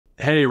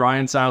Hey,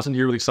 Ryan Sowson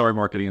here with Accelerate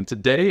Marketing, and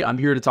today I'm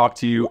here to talk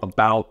to you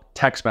about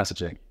text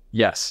messaging.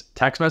 Yes,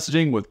 text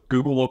messaging with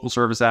Google Local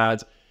Service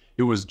Ads.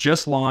 It was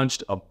just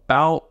launched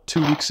about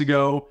 2 weeks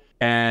ago,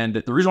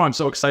 and the reason why I'm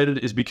so excited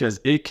is because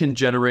it can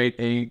generate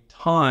a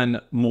ton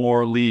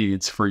more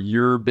leads for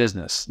your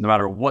business, no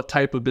matter what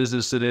type of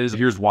business it is.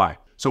 Here's why.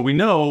 So we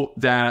know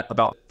that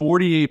about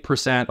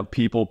 48% of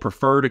people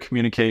prefer to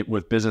communicate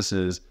with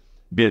businesses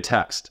via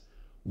text.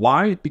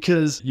 Why?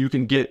 Because you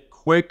can get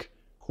quick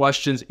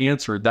questions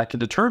answered that can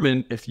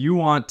determine if you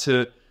want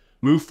to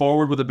move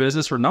forward with a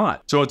business or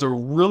not. So it's a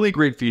really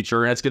great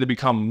feature, and it's going to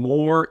become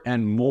more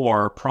and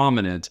more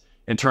prominent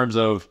in terms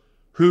of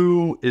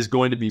who is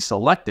going to be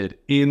selected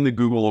in the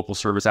Google Local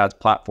Service Ads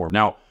platform.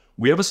 Now,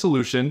 we have a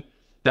solution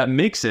that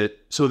makes it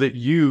so that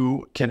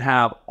you can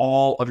have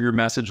all of your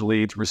message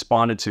leads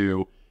responded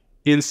to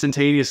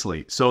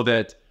instantaneously, so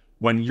that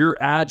when your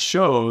ad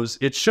shows,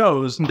 it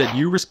shows that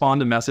you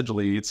respond to message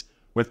leads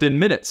within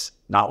minutes,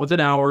 not within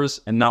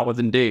hours and not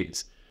within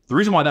days. The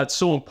reason why that's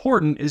so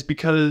important is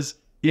because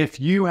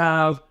if you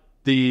have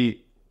the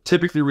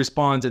typically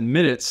responds in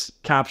minutes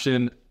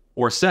caption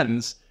or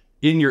sentence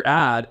in your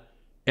ad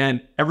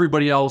and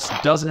everybody else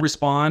doesn't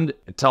respond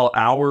until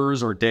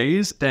hours or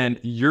days, then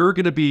you're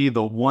going to be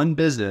the one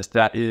business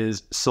that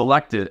is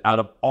selected out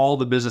of all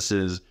the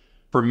businesses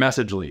for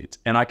message leads.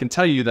 And I can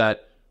tell you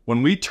that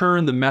when we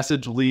turn the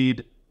message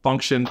lead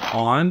function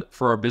on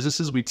for our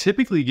businesses, we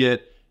typically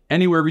get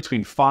anywhere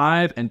between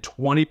 5 and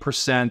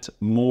 20%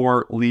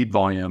 more lead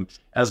volume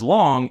as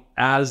long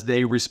as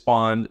they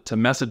respond to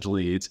message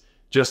leads.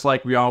 Just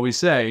like we always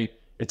say,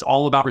 it's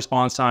all about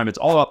response time. It's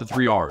all about the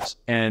 3 R's.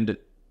 And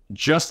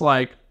just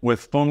like with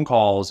phone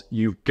calls,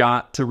 you've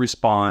got to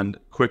respond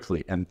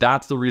quickly. And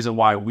that's the reason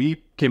why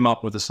we came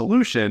up with a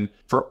solution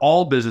for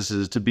all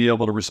businesses to be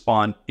able to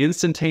respond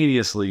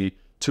instantaneously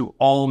to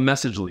all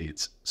message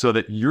leads, so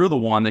that you're the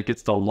one that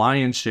gets the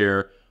lion's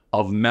share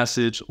of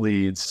message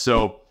leads.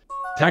 So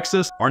text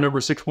us. Our number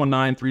is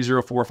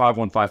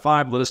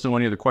 619-304-5155. Let us know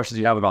any other questions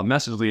you have about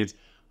message leads.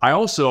 I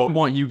also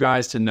want you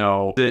guys to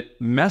know that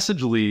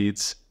message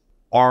leads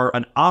are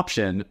an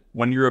option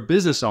when you're a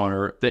business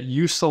owner that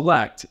you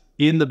select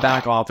in the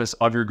back office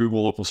of your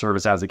Google Local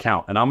Service Ads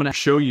account. And I'm going to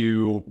show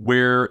you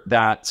where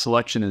that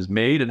selection is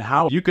made and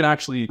how you can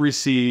actually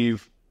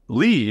receive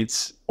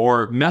leads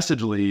or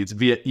message leads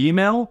via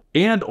email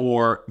and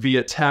or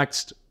via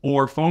text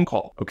or phone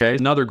call. Okay.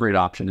 Another great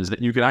option is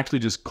that you can actually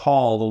just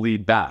call the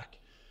lead back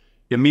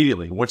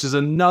immediately, which is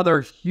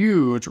another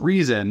huge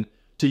reason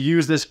to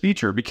use this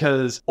feature,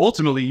 because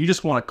ultimately you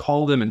just want to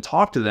call them and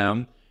talk to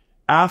them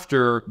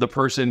after the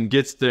person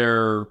gets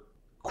their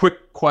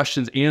quick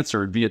questions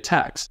answered via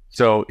text.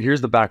 So here's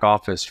the back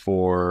office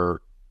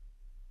for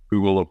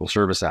Google Local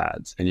Service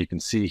Ads. And you can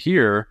see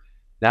here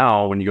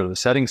now when you go to the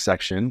settings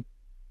section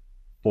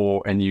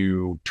and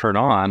you turn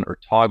on or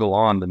toggle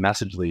on the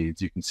message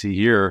leads, you can see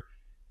here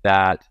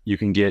that you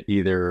can get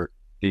either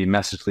the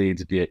message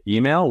leads via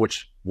email,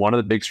 which one of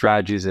the big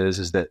strategies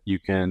is that you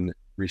can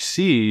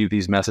receive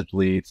these message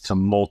leads to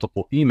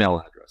multiple email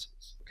addresses.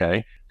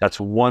 Okay. That's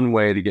one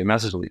way to get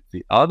message leads.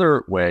 The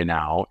other way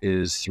now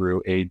is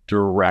through a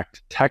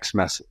direct text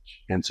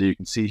message. And so you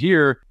can see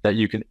here that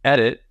you can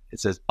edit. It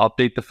says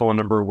update the phone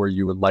number where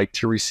you would like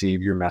to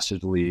receive your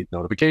message lead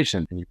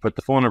notification. And you put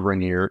the phone number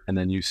in here and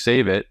then you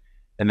save it.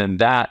 And then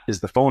that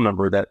is the phone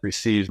number that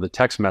receives the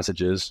text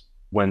messages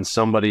when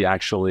somebody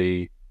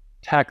actually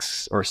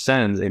texts or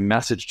sends a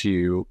message to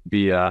you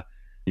via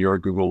your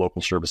Google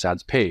Local Service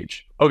Ads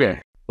page.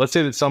 Okay, let's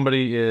say that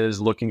somebody is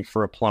looking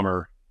for a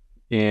plumber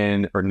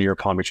in or near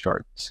Palm Beach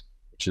Gardens,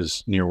 which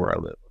is near where I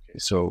live. Okay,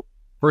 so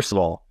first of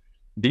all,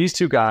 these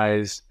two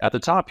guys at the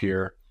top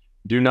here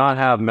do not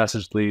have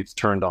message leads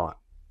turned on.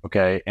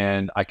 Okay,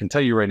 and I can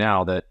tell you right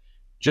now that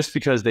just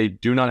because they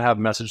do not have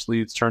message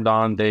leads turned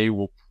on, they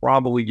will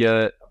probably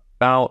get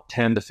about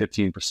 10 to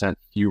 15%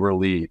 fewer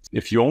leads.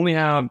 If you only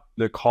have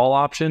the call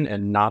option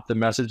and not the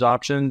message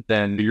option,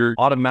 then you're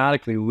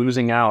automatically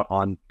losing out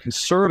on,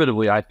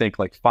 conservatively, I think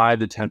like 5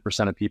 to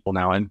 10% of people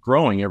now, and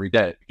growing every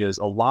day, because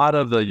a lot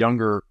of the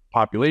younger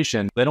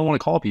population, they don't want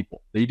to call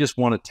people. They just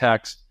want to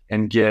text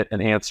and get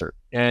an answer.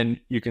 And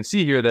you can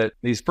see here that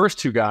these first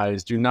two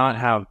guys do not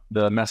have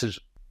the message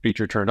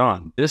feature turned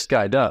on. This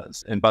guy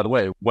does. And by the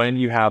way, when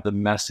you have the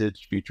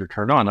message feature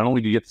turned on, not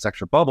only do you get this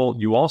extra bubble,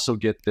 you also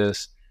get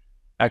this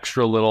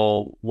extra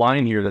little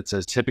line here that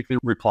says typically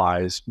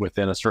replies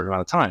within a certain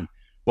amount of time.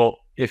 Well,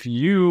 if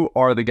you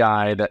are the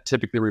guy that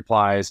typically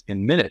replies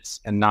in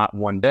minutes and not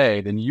one day,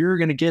 then you're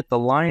going to get the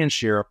lion's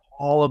share of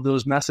all of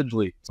those message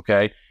leads.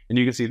 Okay. And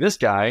you can see this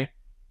guy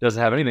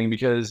doesn't have anything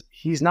because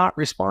he's not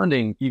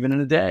responding even in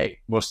a day,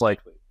 most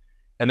likely.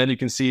 And then you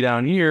can see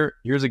down here,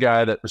 here's a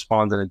guy that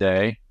responds in a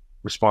day,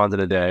 responds in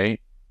a day,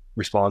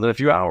 responds in a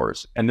few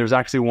hours. And there's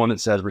actually one that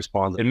says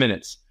responds in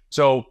minutes.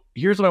 So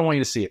here's what I want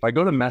you to see. If I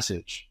go to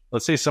message,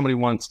 let's say somebody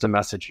wants to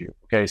message you.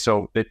 Okay,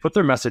 so they put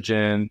their message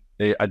in,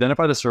 they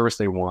identify the service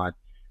they want,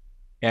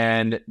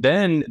 and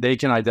then they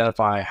can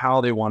identify how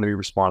they want to be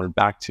responded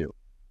back to,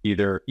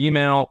 either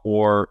email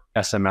or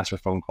SMS or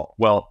phone call.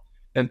 Well,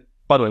 and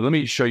By the way, let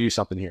me show you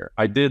something here.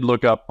 I did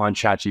look up on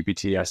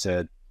ChatGPT. I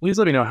said, please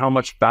let me know how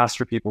much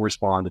faster people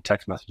respond to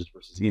text messages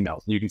versus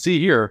emails. And you can see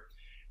here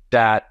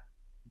that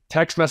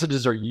text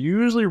messages are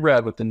usually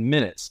read within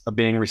minutes of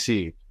being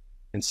received.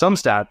 And some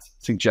stats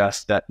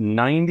suggest that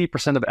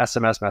 90% of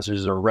SMS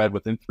messages are read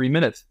within 3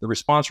 minutes. The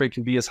response rate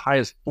can be as high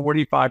as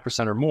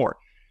 45% or more.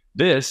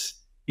 This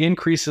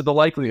increases the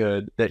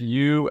likelihood that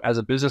you as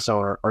a business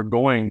owner are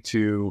going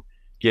to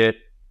get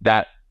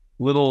that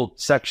little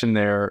section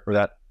there, or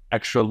that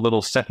extra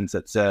little sentence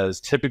that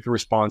says typically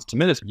responds to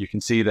minutes. You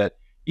can see that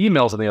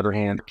emails, on the other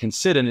hand, can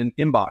sit in an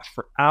inbox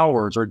for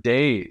hours or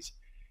days.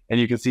 And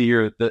you can see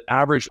here the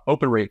average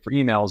open rate for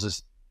emails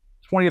is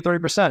 20 to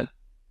 30%,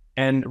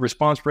 and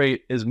response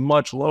rate is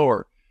much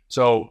lower.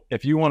 So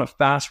if you want a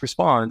fast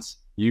response,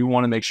 you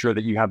want to make sure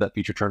that you have that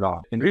feature turned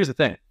on. And here's the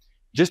thing,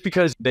 just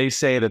because they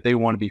say that they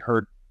want to be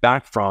heard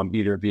back from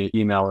either via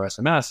email or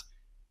SMS,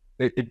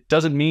 it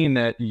doesn't mean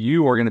that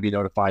you are going to be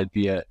notified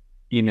via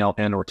email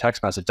and or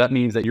text message. That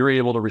means that you're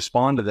able to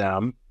respond to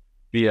them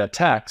via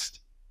text.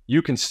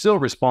 You can still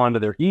respond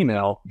to their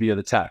email via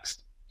the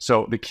text.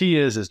 So the key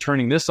is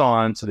turning this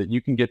on so that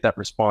you can get that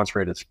response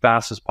rate as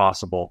fast as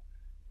possible.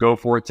 Go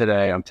for it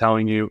today. I'm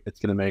telling you, it's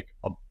going to make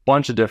a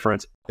bunch of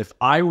difference. If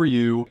I were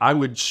you, I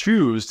would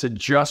choose to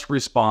just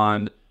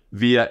respond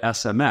via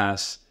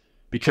SMS,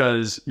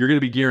 because you're going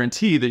to be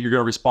guaranteed that you're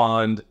going to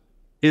respond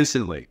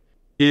instantly.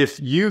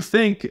 If you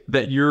think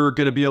that you're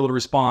going to be able to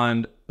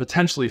respond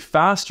potentially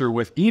faster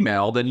with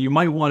email, then you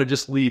might want to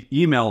just leave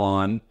email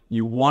on.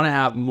 You want to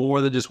have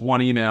more than just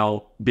one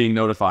email being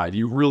notified.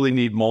 You really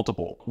need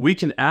multiple. We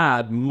can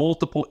add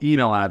multiple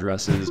email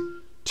addresses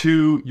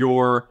to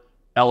your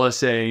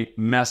LSA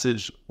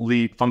message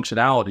lead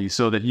functionality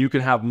so that you can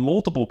have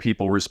multiple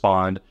people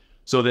respond,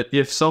 so that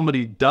if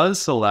somebody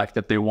does select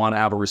that they want to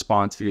have a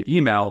response via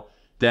email,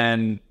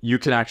 then you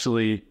can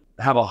actually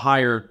have a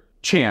higher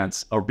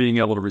chance of being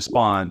able to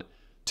respond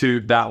to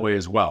that way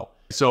as well.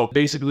 So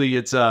basically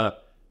it's a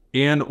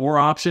and or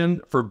option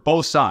for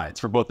both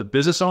sides, for both the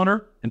business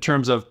owner in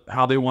terms of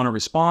how they want to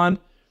respond,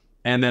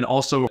 and then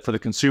also for the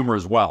consumer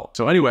as well.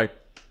 So anyway,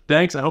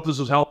 thanks. I hope this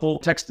was helpful.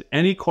 Text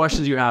any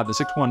questions you have to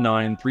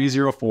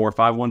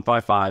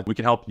 619-304-5155. We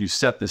can help you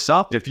set this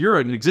up. If you're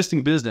an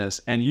existing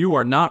business and you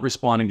are not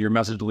responding to your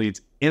message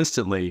leads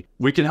instantly,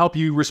 we can help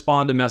you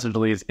respond to message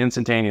leads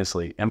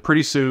instantaneously. And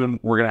pretty soon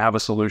we're going to have a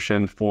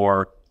solution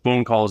for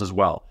phone calls as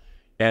well.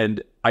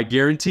 And I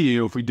guarantee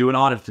you, if we do an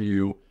audit for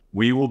you,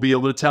 we will be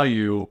able to tell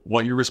you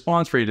what your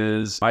response rate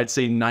is. I'd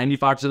say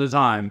 95% of the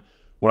time,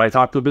 when I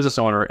talk to a business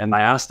owner and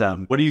I ask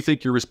them, what do you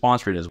think your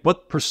response rate is?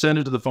 What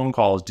percentage of the phone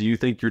calls do you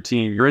think your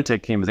team, your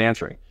intake team is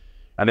answering?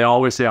 And they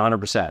always say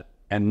 100%.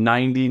 And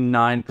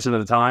 99% of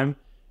the time,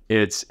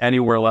 it's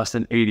anywhere less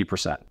than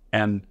 80%.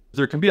 And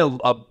there can be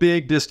a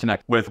big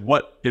disconnect with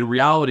what in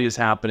reality is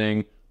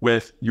happening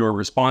with your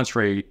response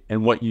rate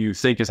and what you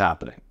think is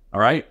happening. All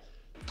right?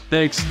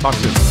 Thanks. Talk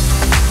soon.